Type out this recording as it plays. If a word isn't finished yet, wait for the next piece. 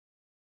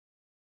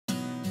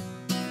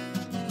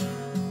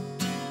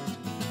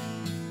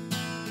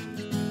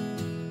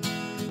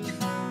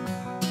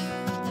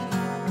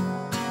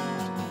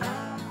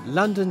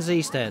London's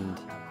East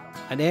End,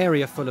 an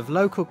area full of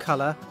local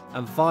colour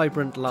and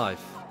vibrant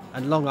life,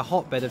 and long a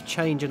hotbed of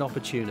change and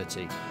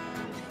opportunity.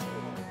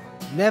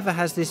 Never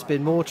has this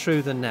been more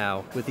true than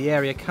now, with the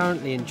area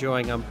currently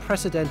enjoying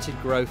unprecedented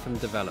growth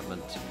and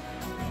development.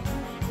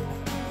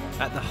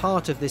 At the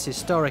heart of this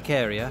historic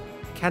area,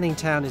 Canning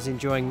Town is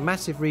enjoying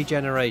massive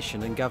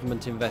regeneration and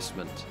government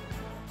investment.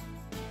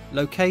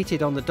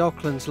 Located on the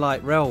Docklands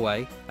Light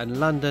Railway and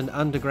London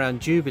Underground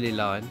Jubilee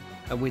Line,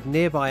 and with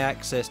nearby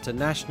access to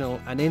national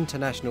and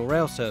international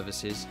rail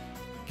services,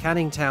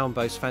 Canning Town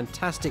boasts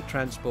fantastic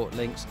transport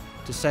links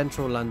to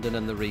central London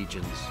and the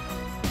regions.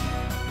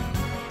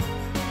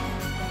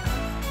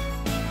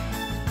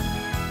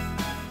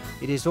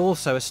 It is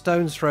also a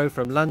stone's throw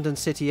from London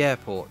City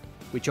Airport,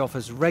 which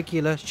offers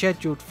regular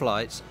scheduled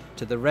flights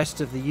to the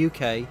rest of the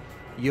UK,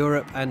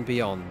 Europe and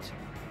beyond,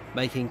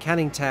 making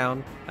Canning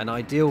Town an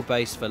ideal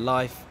base for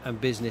life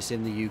and business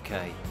in the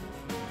UK.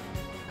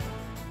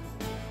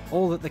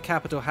 All that the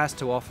capital has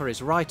to offer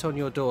is right on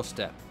your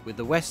doorstep, with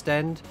the West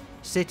End,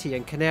 City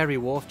and Canary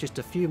Wharf just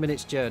a few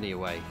minutes' journey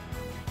away.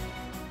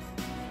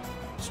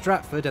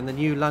 Stratford and the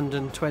new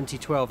London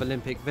 2012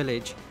 Olympic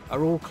Village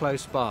are all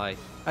close by,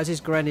 as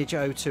is Greenwich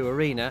O2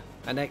 Arena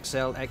and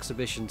XL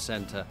Exhibition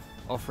Centre,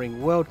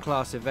 offering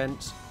world-class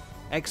events,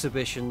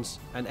 exhibitions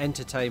and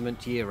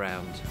entertainment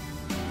year-round.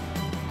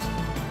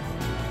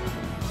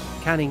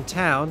 Canning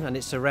Town and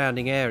its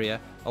surrounding area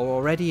are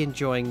already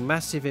enjoying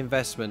massive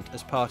investment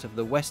as part of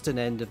the western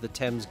end of the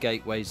Thames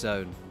Gateway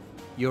Zone,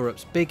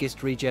 Europe's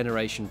biggest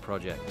regeneration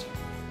project.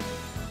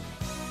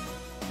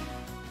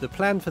 The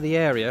plan for the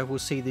area will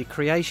see the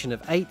creation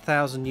of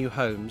 8,000 new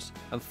homes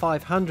and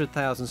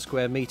 500,000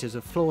 square metres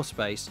of floor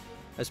space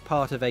as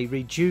part of a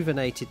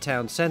rejuvenated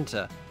town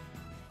centre,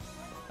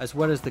 as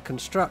well as the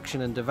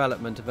construction and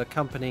development of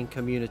accompanying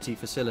community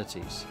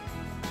facilities.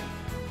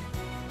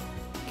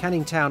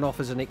 Canning Town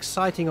offers an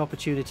exciting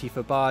opportunity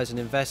for buyers and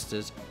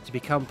investors to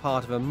become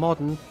part of a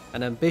modern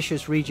and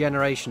ambitious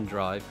regeneration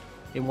drive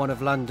in one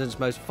of London's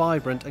most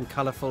vibrant and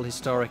colourful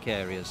historic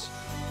areas.